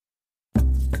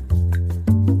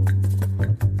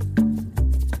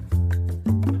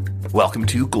Welcome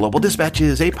to Global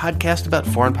Dispatches, a podcast about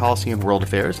foreign policy and world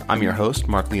affairs. I'm your host,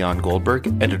 Mark Leon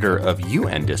Goldberg, editor of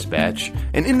UN Dispatch,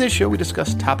 and in this show we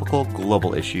discuss topical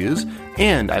global issues,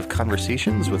 and I have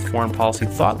conversations with foreign policy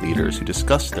thought leaders who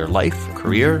discuss their life,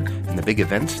 career, and the big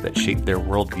events that shape their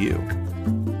worldview.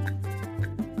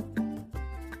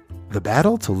 The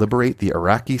battle to liberate the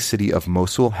Iraqi city of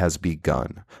Mosul has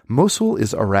begun. Mosul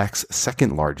is Iraq's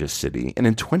second largest city, and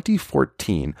in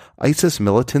 2014, ISIS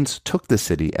militants took the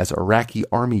city as Iraqi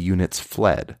army units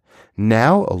fled.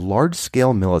 Now, a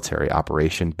large-scale military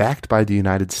operation backed by the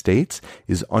United States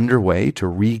is underway to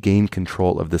regain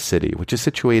control of the city, which is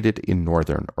situated in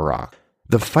northern Iraq.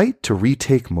 The fight to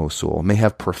retake Mosul may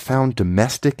have profound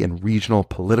domestic and regional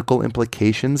political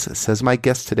implications, says my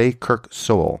guest today, Kirk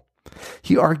Sowell.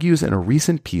 He argues in a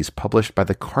recent piece published by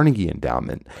the Carnegie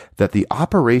Endowment that the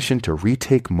operation to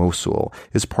retake Mosul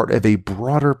is part of a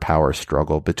broader power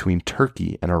struggle between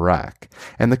Turkey and Iraq,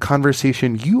 and the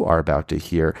conversation you are about to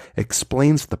hear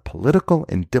explains the political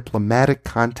and diplomatic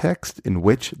context in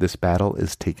which this battle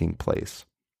is taking place.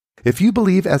 If you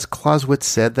believe, as Clausewitz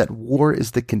said, that war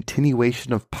is the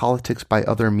continuation of politics by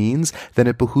other means, then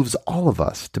it behooves all of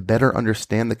us to better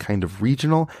understand the kind of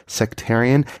regional,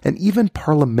 sectarian, and even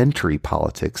parliamentary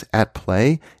politics at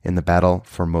play in the battle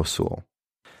for Mosul.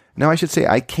 Now, I should say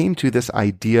I came to this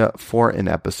idea for an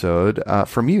episode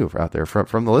from you out there,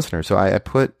 from the listener. So I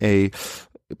put a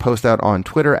post out on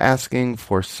Twitter asking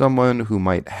for someone who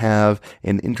might have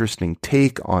an interesting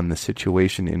take on the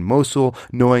situation in Mosul,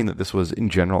 knowing that this was in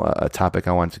general a topic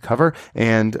I wanted to cover.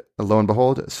 And lo and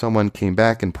behold, someone came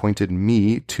back and pointed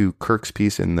me to Kirk's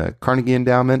piece in the Carnegie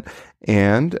Endowment.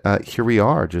 And here we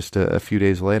are just a few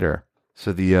days later.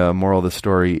 So the moral of the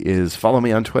story is follow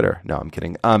me on Twitter. No, I'm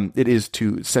kidding. It is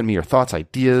to send me your thoughts,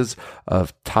 ideas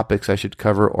of topics I should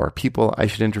cover or people I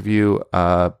should interview,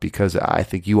 because I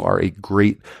think you are a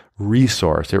great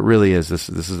resource. It really is. This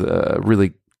is a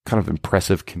really kind of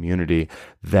impressive community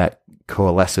that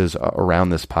coalesces around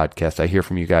this podcast. I hear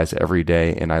from you guys every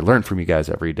day, and I learn from you guys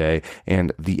every day.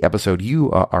 And the episode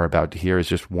you are about to hear is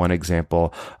just one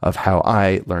example of how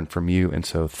I learn from you. And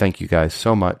so thank you guys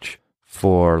so much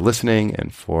for listening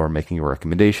and for making your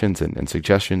recommendations and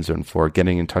suggestions and for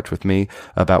getting in touch with me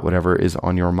about whatever is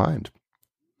on your mind.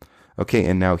 Okay,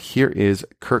 and now here is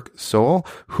Kirk Sowell,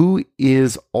 who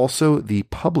is also the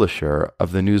publisher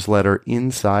of the newsletter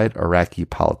Inside Iraqi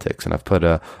Politics. And I've put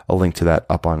a link to that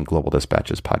up on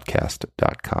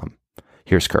globaldispatchespodcast.com.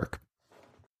 Here's Kirk.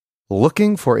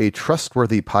 Looking for a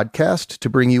trustworthy podcast to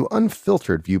bring you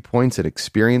unfiltered viewpoints and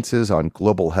experiences on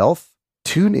global health?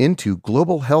 Tune into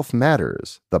Global Health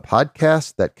Matters, the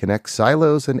podcast that connects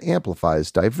silos and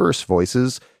amplifies diverse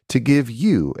voices to give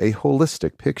you a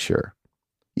holistic picture.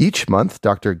 Each month,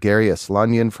 Dr. Gary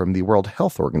Aslanyan from the World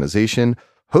Health Organization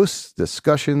hosts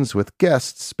discussions with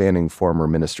guests spanning former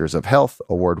ministers of health,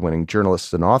 award-winning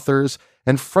journalists and authors,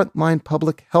 and frontline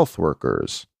public health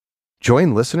workers.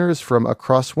 Join listeners from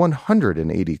across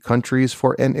 180 countries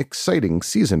for an exciting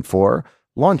Season 4,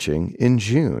 launching in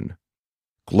June.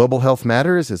 Global Health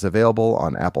Matters is available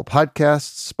on Apple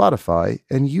Podcasts, Spotify,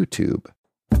 and YouTube.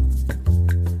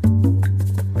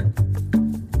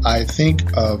 I think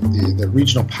of the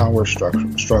regional power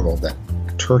struggle that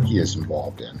Turkey is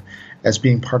involved in as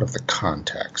being part of the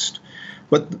context.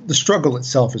 But the struggle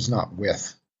itself is not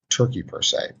with Turkey per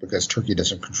se, because Turkey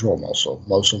doesn't control Mosul.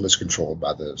 Mosul is controlled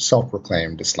by the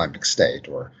self-proclaimed Islamic State,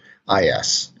 or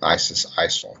ISIS.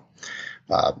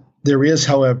 There is,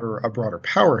 however, a broader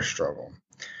power struggle.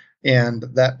 And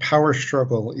that power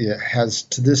struggle has,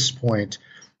 to this point,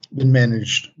 been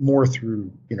managed more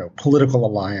through, political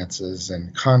alliances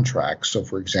and contracts. So,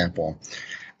 for example,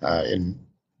 in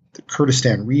the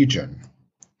Kurdistan region,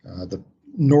 the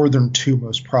northern two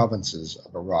most provinces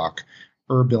of Iraq,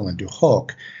 Erbil and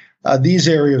Duhok, these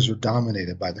areas are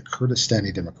dominated by the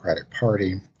Kurdistani Democratic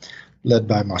Party, led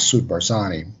by Masoud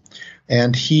Barzani.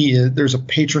 And there's a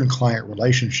patron-client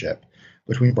relationship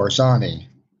between Barzani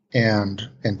and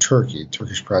Turkey,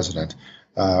 Turkish President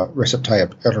Recep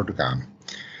Tayyip Erdogan.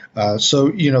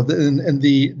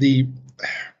 The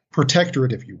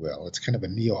protectorate, if you will, it's kind of a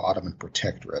neo-Ottoman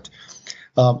protectorate.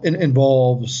 It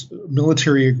involves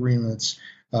military agreements,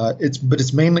 but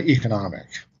it's mainly economic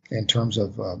in terms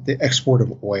of the export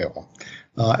of oil.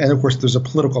 And of course, there's a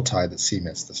political tie that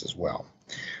cements this as well.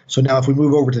 So now if we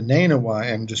move over to Nainawa,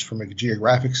 and just from a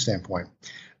geographic standpoint,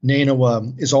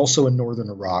 Nainawa is also in northern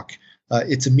Iraq.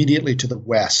 It's immediately to the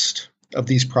west of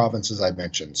these provinces I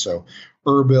mentioned. So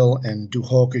Erbil and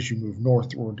Duhok, as you move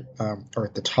northward, are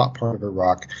at the top part of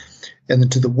Iraq. And then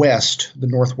to the west, the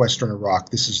northwestern Iraq,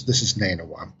 this is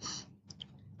Nainawa.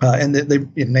 And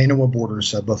Nainawa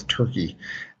borders both Turkey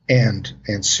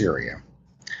and Syria.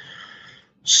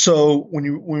 So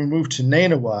when we move to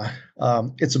Nineveh,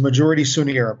 it's a majority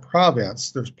Sunni Arab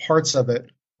province. There's parts of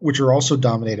it which are also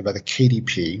dominated by the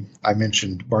KDP. I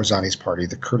mentioned Barzani's party,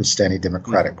 the Kurdistani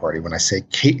Democratic Party. When I say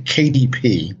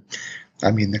KDP, I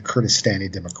mean the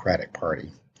Kurdistani Democratic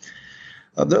Party.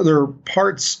 There are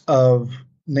parts of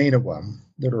Nineveh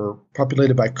that are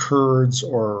populated by Kurds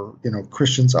or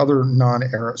Christians, other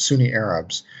non-Arab Sunni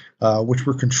Arabs, which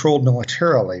were controlled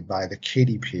militarily by the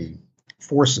KDP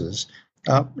forces.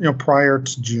 Prior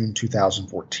to June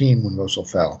 2014, when Mosul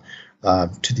fell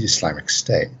to the Islamic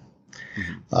State.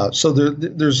 So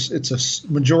it's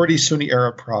a majority Sunni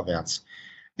Arab province,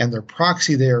 and their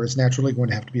proxy there is naturally going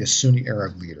to have to be a Sunni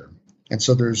Arab leader. And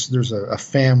so there's a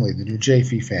family, the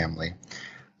Nujafi family.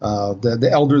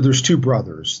 There's two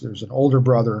brothers. There's an older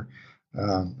brother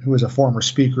who is a former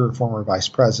speaker, former vice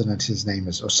president. His name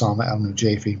is Osama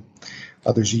al-Nujafi.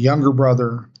 There's a younger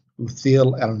brother,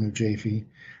 Uthil al-Nujafi.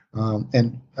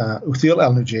 And Uthil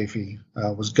al-Nujafi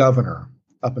was governor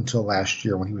up until last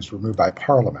year when he was removed by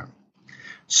parliament.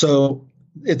 So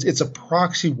it's a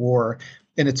proxy war,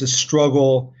 and it's a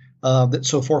struggle that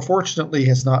so far, fortunately,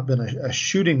 has not been a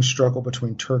shooting struggle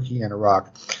between Turkey and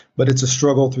Iraq, but it's a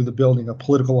struggle through the building of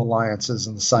political alliances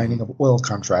and the signing of oil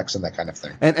contracts and that kind of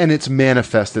thing. And it's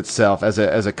manifest itself as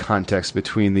a context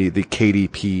between the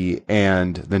KDP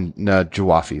and the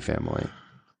Najafi family.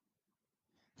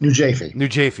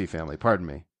 Nujafi family, pardon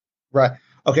me. Right.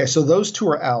 Okay, so those two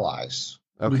are allies.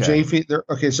 Okay.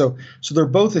 Nujafi, so they're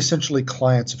both essentially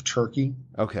clients of Turkey.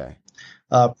 Okay.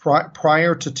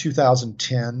 Prior to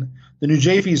 2010, the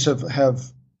Nujafis have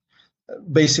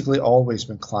basically always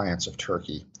been clients of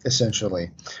Turkey, essentially.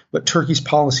 But Turkey's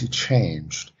policy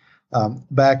changed.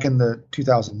 Back in the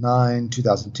 2009,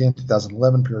 2010,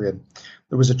 2011 period,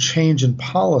 there was a change in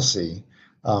policy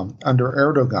under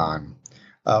Erdogan,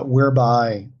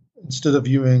 whereby instead of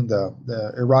viewing the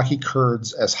Iraqi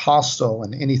Kurds as hostile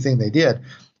in anything they did,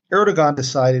 Erdogan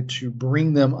decided to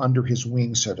bring them under his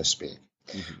wing, so to speak.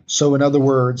 Mm-hmm. So in other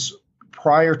words,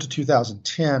 prior to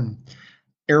 2010,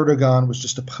 Erdogan was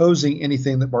just opposing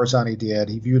anything that Barzani did.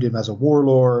 He viewed him as a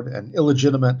warlord and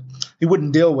illegitimate. He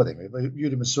wouldn't deal with him. He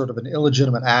viewed him as sort of an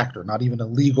illegitimate actor, not even a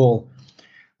legal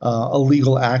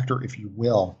actor, if you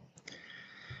will.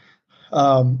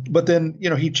 But then,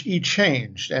 he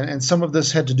changed, and some of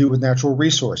this had to do with natural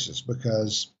resources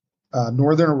because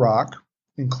northern Iraq,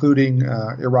 including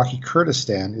Iraqi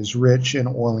Kurdistan, is rich in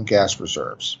oil and gas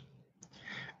reserves.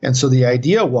 And so the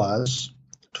idea was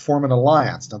to form an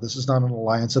alliance. Now, this is not an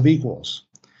alliance of equals.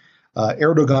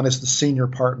 Erdogan is the senior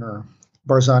partner.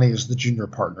 Barzani is the junior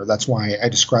partner. That's why I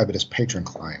describe it as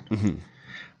patron-client.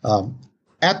 Mm-hmm.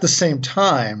 At the same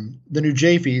time, the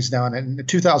Nujafis, now in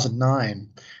 2009,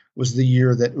 was the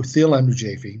year that Uthil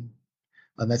al-Nujafi,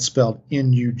 and that's spelled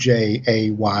Nujayfi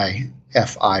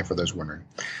for those wondering.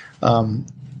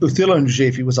 Uthil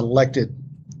al-Nujafi was elected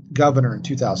governor in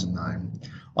 2009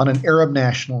 on an Arab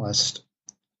nationalist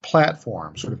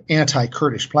platform, sort of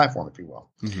anti-Kurdish platform, if you will.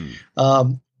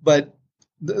 Mm-hmm. But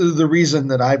the reason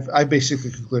that I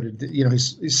basically concluded that,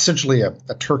 he's essentially a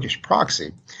Turkish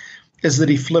proxy is that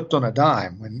he flipped on a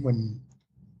dime. When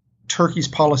Turkey's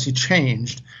policy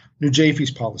changed, Nujafi's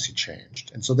policy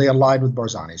changed, and so they allied with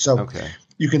Barzani. So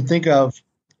You can think of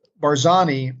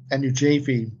Barzani and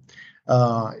Nujafi.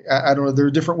 I don't know. There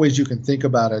are different ways you can think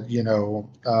about it.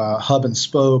 Hub and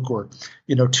spoke, or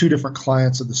two different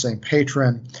clients of the same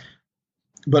patron.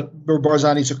 But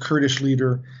Barzani's a Kurdish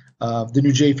leader. The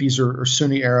Nujafis are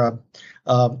Sunni Arab,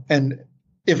 and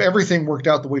if everything worked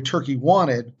out the way Turkey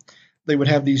wanted, they would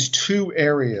have these two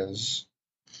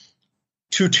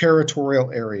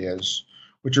territorial areas,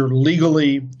 which are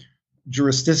legally,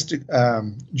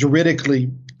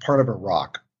 juridically part of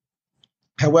Iraq.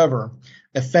 However,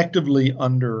 effectively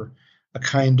under a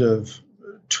kind of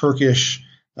Turkish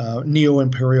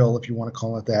neo-imperial, if you want to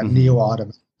call it that, mm-hmm.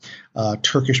 neo-Ottoman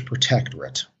Turkish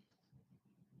protectorate.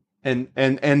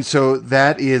 And so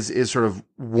that is sort of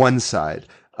one side.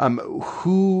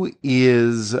 Who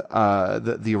is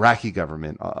the Iraqi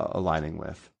government aligning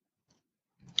with?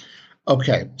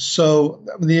 Okay, so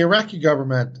the Iraqi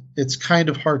government, it's kind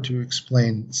of hard to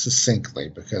explain succinctly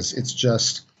because it's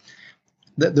just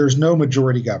that there's no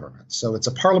majority government. So it's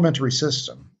a parliamentary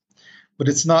system, but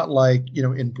it's not like,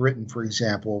 in Britain, for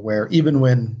example, where even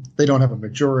when they don't have a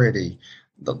majority,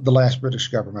 the last British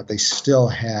government, they still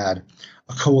had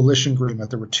a coalition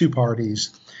agreement. There were two parties,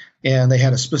 and they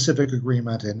had a specific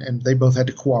agreement, and they both had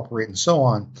to cooperate and so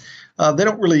on. They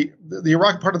don't really – the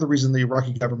Iraq – part of the reason the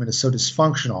Iraqi government is so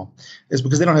dysfunctional is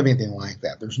because they don't have anything like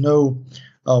that. There's no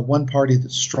one party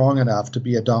that's strong enough to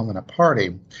be a dominant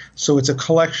party. So it's a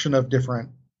collection of different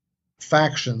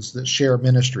factions that share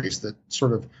ministries, that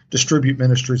sort of distribute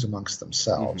ministries amongst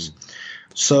themselves. Mm-hmm.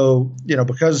 So,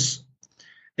 because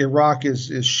Iraq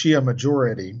is Shia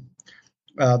majority,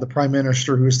 the prime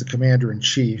minister, who is the commander in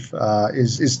chief,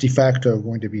 is de facto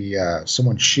going to be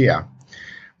someone Shia.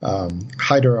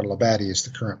 Haider al-Abadi is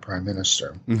the current prime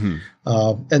minister. Mm-hmm.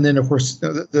 And then, of course,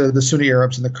 the Sunni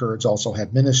Arabs and the Kurds also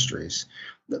have ministries.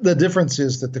 The difference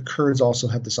is that the Kurds also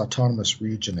have this autonomous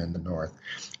region in the north.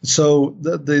 So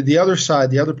the other side,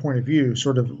 the other point of view,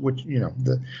 sort of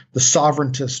the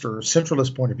sovereigntist or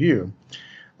centralist point of view,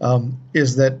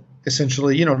 is that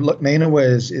essentially, look,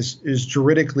 Nineveh is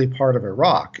juridically part of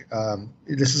Iraq.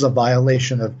 This is a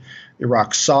violation of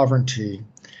Iraq's sovereignty,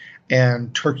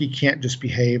 and Turkey can't just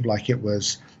behave like it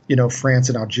was, France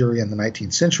and Algeria in the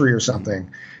 19th century or something.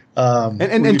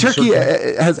 And Turkey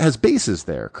has bases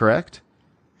there, correct?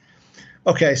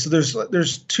 Okay, so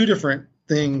there's two different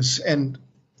things, and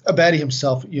Abadi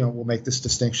himself, will make this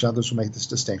distinction. Others will make this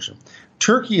distinction.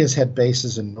 Turkey has had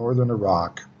bases in northern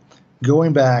Iraq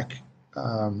going back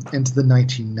into the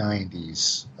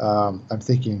 1990s. I'm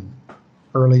thinking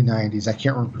early 90s. I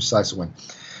can't remember precisely when.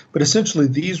 But essentially,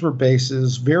 these were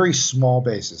bases, very small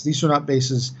bases. These are not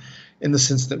bases in the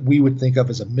sense that we would think of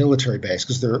as a military base,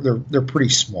 because they're pretty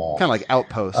small, kind of like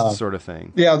outposts, sort of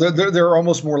thing. Yeah, they're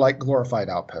almost more like glorified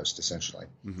outposts, essentially.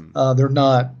 Mm-hmm. They're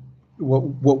not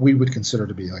what we would consider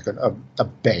to be like a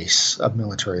base, a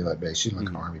military-led base, like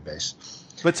an army base.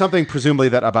 But something presumably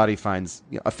that Abadi finds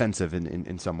offensive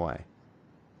in some way.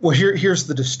 Well, here's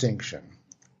the distinction.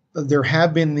 There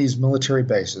have been these military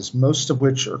bases, most of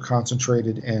which are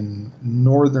concentrated in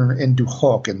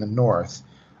Duhok in the north,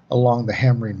 along the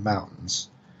Hamreen Mountains.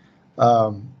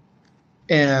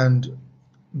 And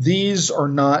these are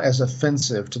not as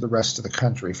offensive to the rest of the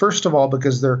country. First of all,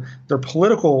 because their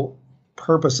political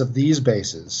purpose of these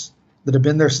bases that have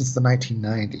been there since the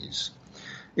 1990s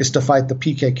is to fight the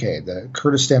PKK, the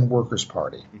Kurdistan Workers'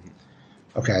 Party.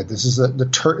 Mm-hmm. Okay, this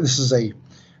is a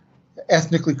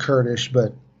ethnically Kurdish,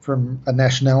 but from a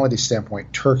nationality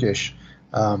standpoint, Turkish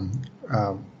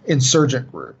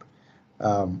insurgent group.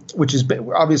 Which is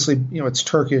obviously, it's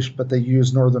Turkish, but they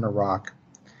use northern Iraq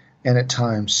and at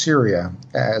times Syria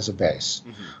as a base.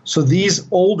 Mm-hmm. So these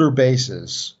older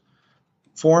bases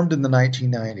formed in the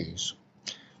 1990s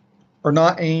are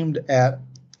not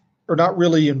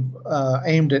really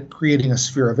aimed at creating a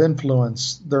sphere of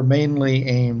influence. They're mainly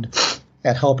aimed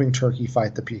at helping Turkey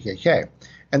fight the PKK.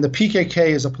 And the PKK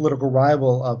is a political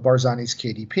rival of Barzani's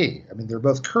KDP. I mean, they're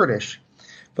both Kurdish,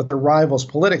 but they're rivals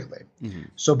politically. Mm-hmm.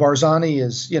 So Barzani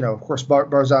is, of course,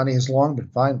 Barzani has long been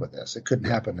fine with this. It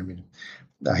couldn't happen. I mean,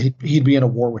 he'd be in a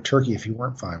war with Turkey if he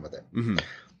weren't fine with it. Mm-hmm.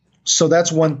 So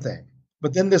that's one thing.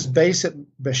 But then this base at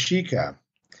Bashika,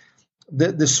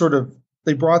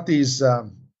 they brought these,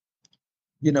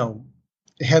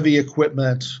 heavy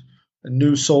equipment,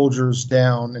 new soldiers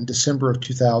down in December of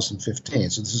 2015.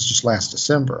 So this is just last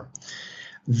December.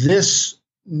 This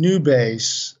new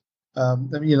base,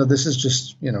 this is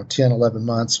just, 10, 11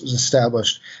 months, was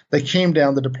established. They came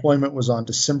down, the deployment was on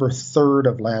December 3rd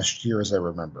of last year, as I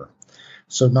remember.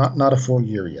 So not a full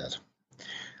year yet.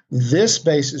 This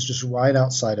base is just right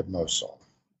outside of Mosul.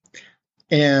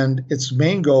 And its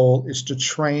main goal is to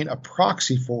train a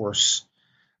proxy force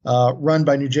run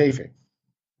by Najafi.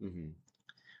 Mm-hmm.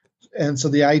 And so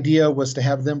the idea was to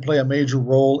have them play a major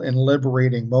role in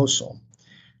liberating Mosul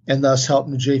and thus help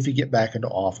Najafi get back into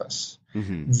office.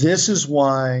 Mm-hmm. This is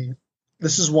why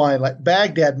like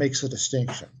Baghdad makes a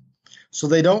distinction. So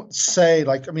they don't say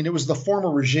it was the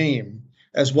former regime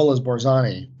as well as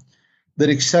Barzani that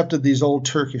accepted these old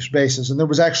Turkish bases. And there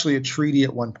was actually a treaty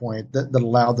at one point that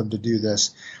allowed them to do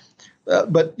this.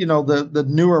 But the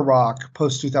new Iraq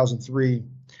post-2003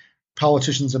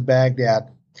 politicians in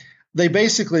Baghdad, they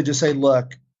basically just say,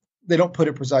 look, they don't put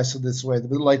it precisely this way.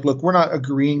 They're like, look, we're not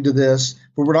agreeing to this,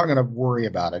 but we're not going to worry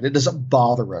about it. It doesn't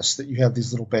bother us that you have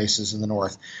these little bases in the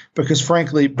north because,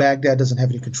 frankly, Baghdad doesn't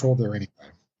have any control there anyway.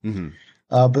 Mm-hmm.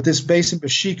 But this base in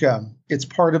Bashika, it's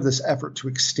part of this effort to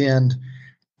extend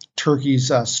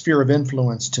Turkey's sphere of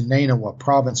influence to Nineveh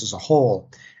province as a whole.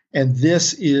 And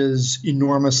this is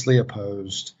enormously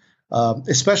opposed,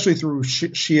 especially through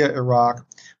Shia Iraq.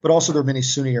 But also there are many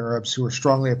Sunni Arabs who are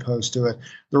strongly opposed to it.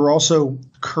 There are also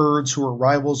Kurds who are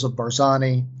rivals of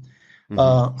Barzani who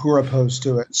are opposed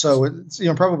to it. So it's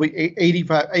probably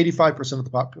 85% of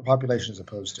the population is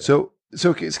opposed to it.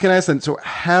 So can I ask then? So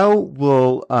how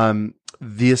will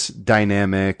this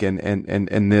dynamic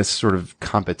and this sort of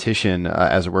competition,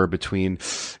 as it were, between,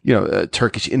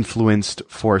 Turkish influenced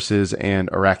forces and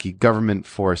Iraqi government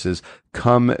forces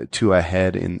come to a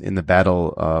head in the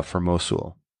battle, for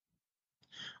Mosul?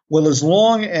 Well, as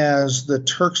long as the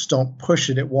Turks don't push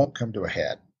it, it won't come to a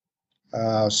head.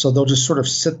 So they'll just sort of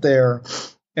sit there.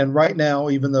 And right now,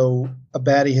 even though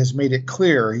Abadi has made it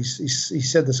clear, he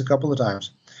said this a couple of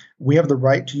times, we have the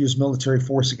right to use military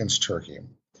force against Turkey,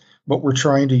 but we're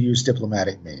trying to use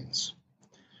diplomatic means.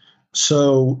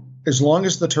 So as long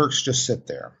as the Turks just sit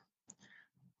there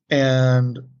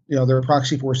and their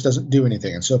proxy force doesn't do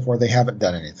anything, and so far they haven't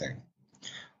done anything,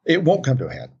 it won't come to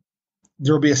a head.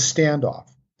 There will be a standoff.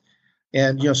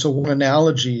 And so one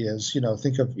analogy is,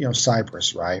 think of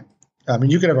Cyprus, right? I mean,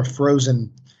 you could have a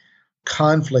frozen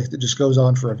conflict that just goes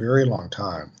on for a very long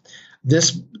time.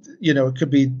 This, it could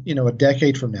be, a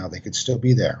decade from now, they could still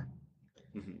be there.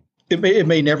 Mm-hmm. It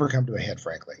may never come to a head,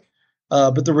 frankly.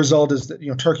 But the result is that,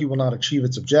 Turkey will not achieve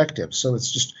its objectives. So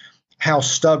it's just how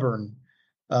stubborn.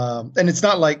 And it's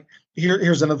not like,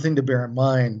 here's another thing to bear in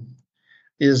mind,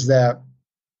 is that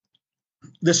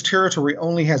this territory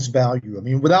only has value. I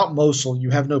mean, without Mosul,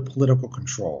 you have no political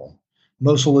control.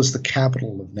 Mosul is the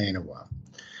capital of Nineveh.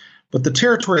 But the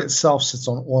territory itself sits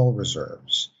on oil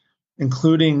reserves,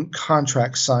 including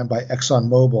contracts signed by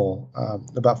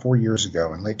ExxonMobil about 4 years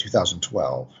ago in late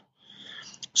 2012.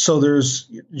 So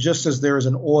just as there is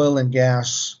an oil and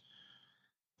gas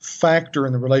factor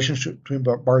in the relationship between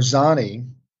Barzani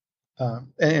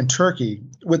and Turkey,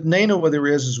 with Nineveh there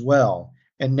is as well.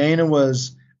 And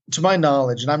Nineveh's, to my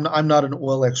knowledge, and I'm not an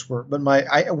oil expert, but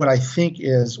what I think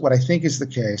is the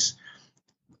case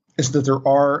is that there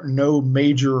are no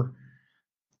major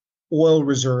oil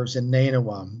reserves in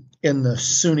Nineveh in the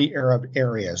Sunni Arab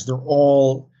areas. They're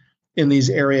all in these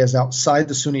areas outside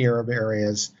the Sunni Arab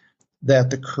areas that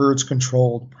the Kurds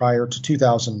controlled prior to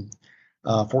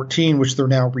 2014, which they're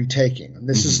now retaking. And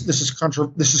this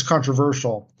is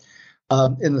controversial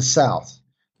in the south.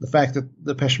 The fact that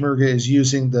the Peshmerga is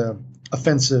using the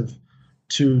offensive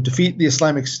to defeat the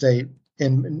Islamic State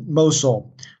in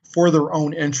Mosul for their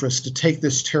own interest, to take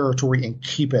this territory and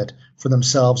keep it for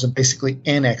themselves and basically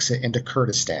annex it into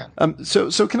Kurdistan. So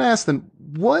can I ask then,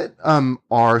 what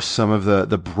are some of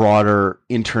the broader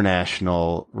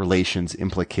international relations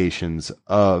implications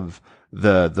of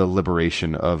the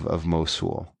liberation of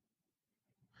Mosul?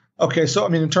 Okay, so I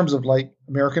mean, in terms of like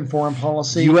American foreign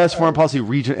policy, U.S. foreign policy,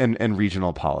 region and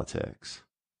regional politics.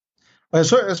 As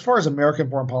far as American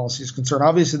foreign policy is concerned,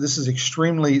 obviously this is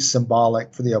extremely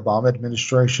symbolic for the Obama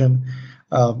administration.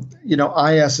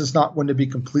 IS is not going to be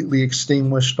completely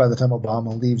extinguished by the time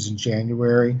Obama leaves in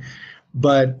January,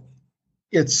 but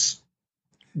it's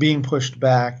being pushed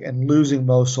back, and losing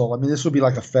Mosul. I mean, this would be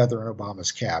like a feather in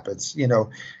Obama's cap. It's,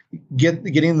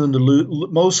 getting them to lose.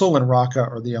 Mosul and Raqqa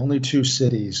are the only two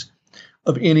cities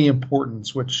of any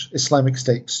importance which Islamic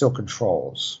State still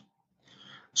controls.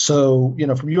 So,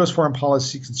 from U.S. foreign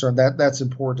policy concern, that's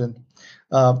important.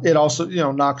 It also,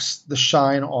 knocks the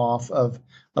shine off of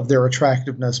their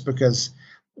attractiveness, because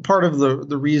part of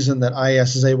the reason that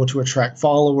IS is able to attract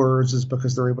followers is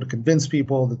because they're able to convince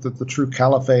people that the true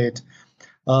caliphate,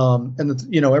 and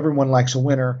that, everyone likes a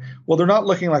winner. Well, they're not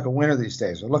looking like a winner these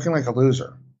days. They're looking like a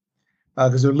loser,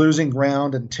 because they're losing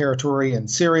ground and territory in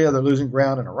Syria. They're losing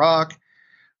ground in Iraq.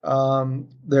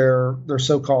 Their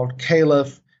so-called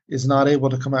caliph is not able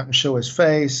to come out and show his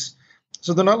face.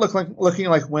 So they're not looking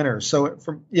like winners. So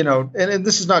and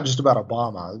this is not just about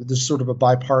Obama. This is sort of a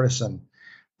bipartisan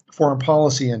foreign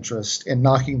policy interest in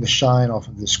knocking the shine off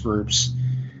of this group's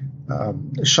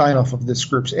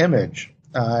image,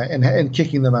 and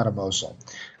kicking them out of Mosul.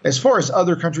 As far as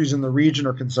other countries in the region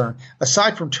are concerned,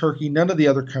 aside from Turkey, none of the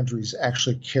other countries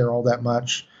actually care all that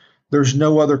much. There's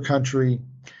no other country,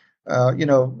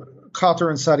 Qatar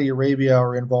and Saudi Arabia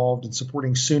are involved in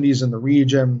supporting Sunnis in the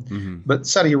region, but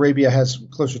Saudi Arabia has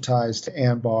closer ties to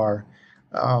Anbar.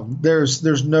 There's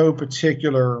no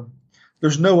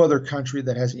other country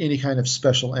that has any kind of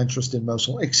special interest in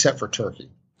Mosul except for Turkey.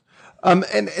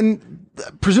 And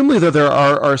presumably, though, there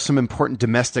are some important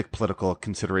domestic political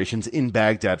considerations in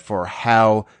Baghdad for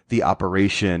how the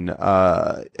operation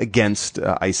against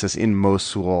ISIS in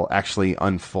Mosul actually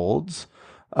unfolds.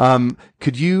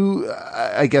 Could you,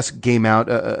 I guess, game out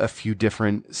a few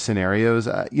different scenarios?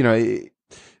 It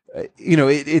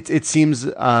seems,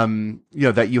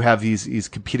 that you have these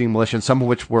competing militias, some of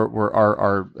which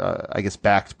are I guess,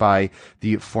 backed by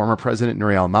the former president,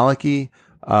 Nouri al-Maliki,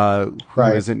 who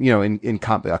is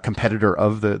a competitor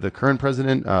of the current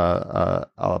president,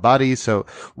 al-Abadi. So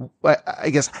I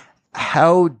guess,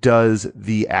 how does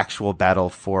the actual battle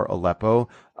for Aleppo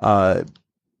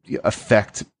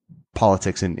affect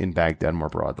politics in Baghdad more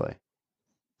broadly?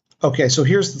 Okay, so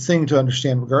here's the thing to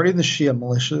understand regarding the Shia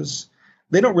militias.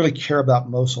 They don't really care about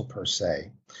Mosul per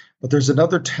se, but there's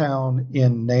another town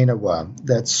in Nineveh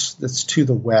that's to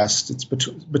the west. It's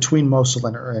between Mosul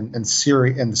and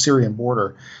Syria and the Syrian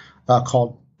border,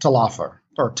 called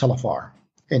Talafar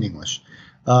in English.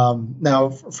 Now,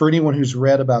 for anyone who's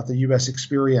read about the U.S.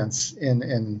 experience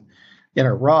in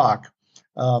Iraq,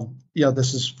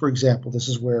 this is, for example, this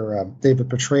is where David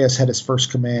Petraeus had his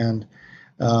first command.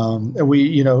 And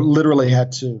we, literally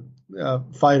had to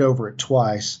fight over it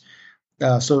twice.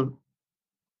 So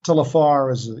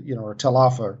Talafar or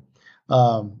Talafar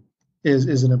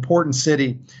is an important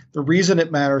city. The reason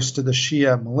it matters to the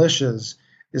Shia militias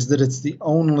is that it's the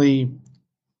only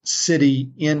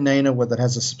city in Nineveh that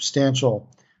has a substantial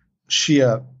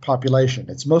Shia population.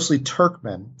 It's mostly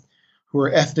Turkmen who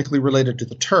are ethnically related to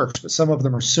the Turks, but some of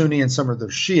them are Sunni and some of them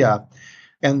are Shia.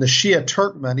 And the Shia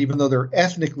Turkmen, even though they're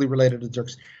ethnically related to the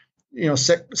Turks,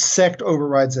 sect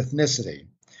overrides ethnicity.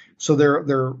 So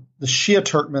the Shia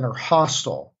Turkmen are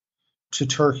hostile to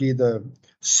Turkey. The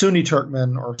Sunni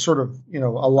Turkmen are sort of,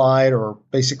 allied or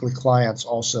basically clients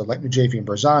also, like Najafi and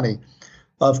Barzani,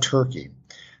 of Turkey.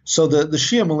 So the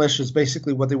Shia militias,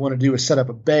 basically what they want to do is set up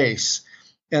a base,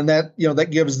 and that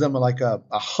gives them like a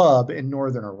hub in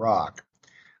northern Iraq.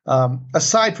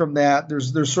 Aside from that,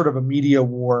 there's sort of a media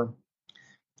war.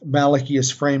 Maliki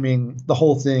is framing the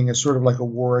whole thing as sort of like a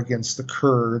war against the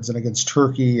Kurds and against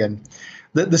Turkey, and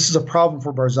this is a problem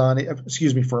for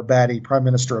Abadi, Prime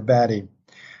Minister Abadi,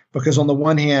 because on the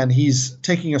one hand he's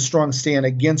taking a strong stand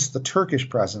against the Turkish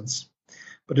presence,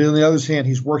 but on the other hand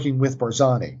he's working with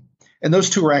Barzani, and those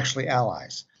two are actually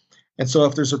allies. And so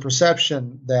if there's a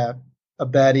perception that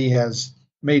Abadi has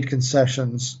made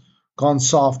concessions, gone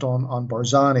soft on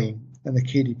Barzani and the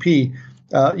KDP,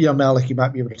 Maliki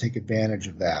might be able to take advantage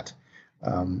of that,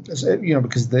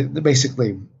 because they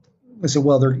basically said,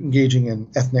 well, they're engaging in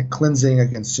ethnic cleansing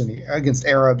against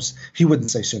Arabs. He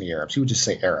wouldn't say Sunni Arabs; he would just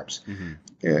say Arabs,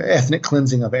 ethnic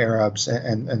cleansing of Arabs,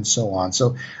 and so on.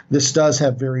 So this does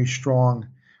have very strong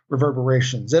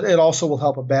reverberations. It also will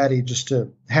help Abadi just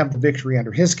to have the victory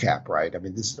under his cap, right? I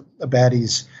mean, this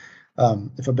Abadi's.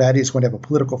 If Abadi is going to have a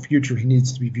political future, he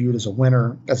needs to be viewed as a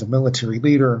winner, as a military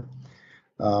leader.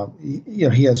 He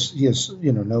has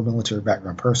no military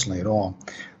background personally at all,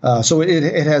 so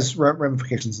it has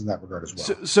ramifications in that regard as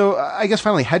well. So I guess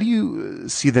finally, how do you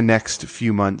see the next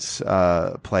few months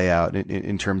play out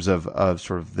in terms of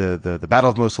sort of the Battle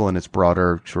of Mosul and its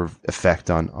broader sort of effect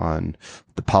on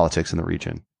the politics in the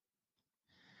region?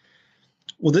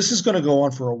 Well, this is going to go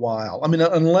on for a while. I mean,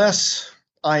 unless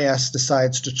IS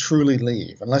decides to truly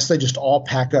leave, unless they just all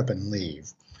pack up and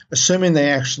leave. Assuming they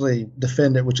actually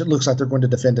defend it, which it looks like they're going to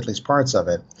defend at least parts of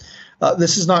it,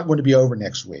 this is not going to be over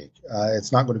next week.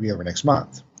 It's not going to be over next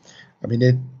month. I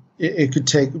mean, it could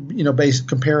take,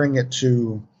 comparing it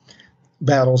to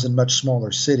battles in much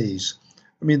smaller cities.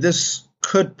 I mean, this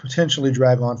could potentially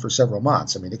drag on for several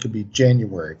months. I mean, it could be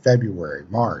January, February,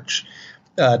 March,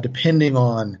 depending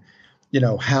on,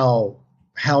 how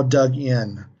dug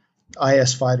in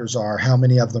IS fighters are, how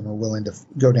many of them are willing to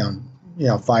go down,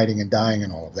 fighting and dying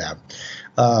and all of that.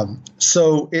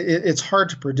 So it's hard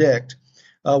to predict.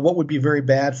 What would be very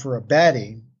bad for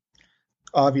Abadi,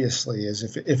 obviously, is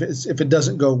if it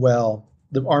doesn't go well,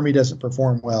 the army doesn't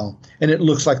perform well, and it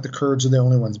looks like the Kurds are the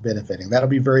only ones benefiting. That'll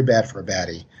be very bad for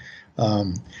Abadi.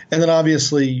 And then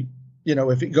obviously,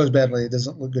 if it goes badly, it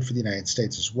doesn't look good for the United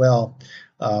States as well.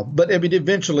 But I mean,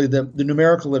 eventually the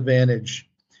numerical advantage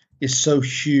is so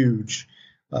huge.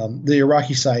 The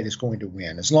Iraqi side is going to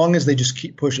win. As long as they just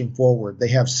keep pushing forward, they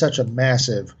have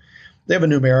they have a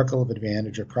numerical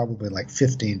advantage of probably like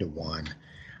 15-1.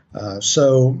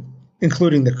 So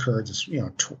including the Kurds, it's,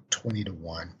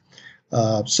 20-1.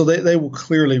 So they will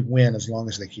clearly win as long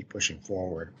as they keep pushing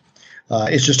forward.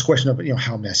 It's just a question of,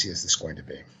 how messy is this going to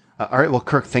be? All right. Well,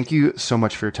 Kirk, thank you so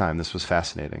much for your time. This was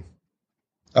fascinating.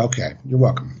 Okay. You're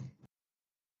welcome.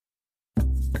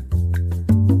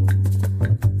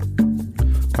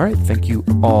 All right. Thank you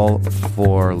all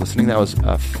for listening. That was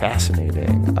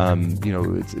fascinating.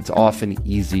 It's often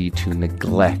easy to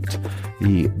neglect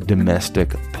the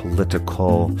domestic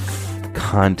political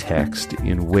context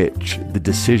in which the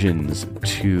decisions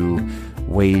to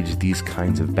wage these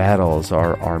kinds of battles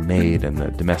are made, and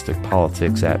the domestic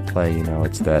politics at play.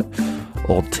 It's that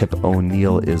old Tip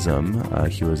O'Neillism.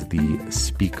 He was the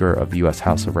Speaker of the U.S.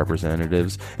 House of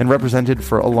Representatives and represented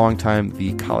for a long time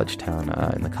the college town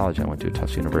in the college I went to,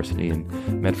 Tufts University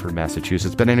in Medford,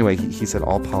 Massachusetts. But anyway, he said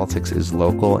all politics is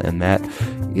local, and that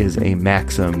is a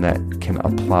maxim that can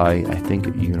apply, I think,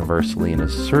 universally, and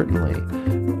is certainly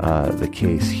the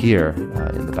case here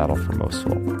in the battle for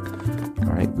Mosul.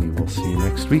 All right, we will see you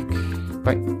next week.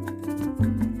 Bye.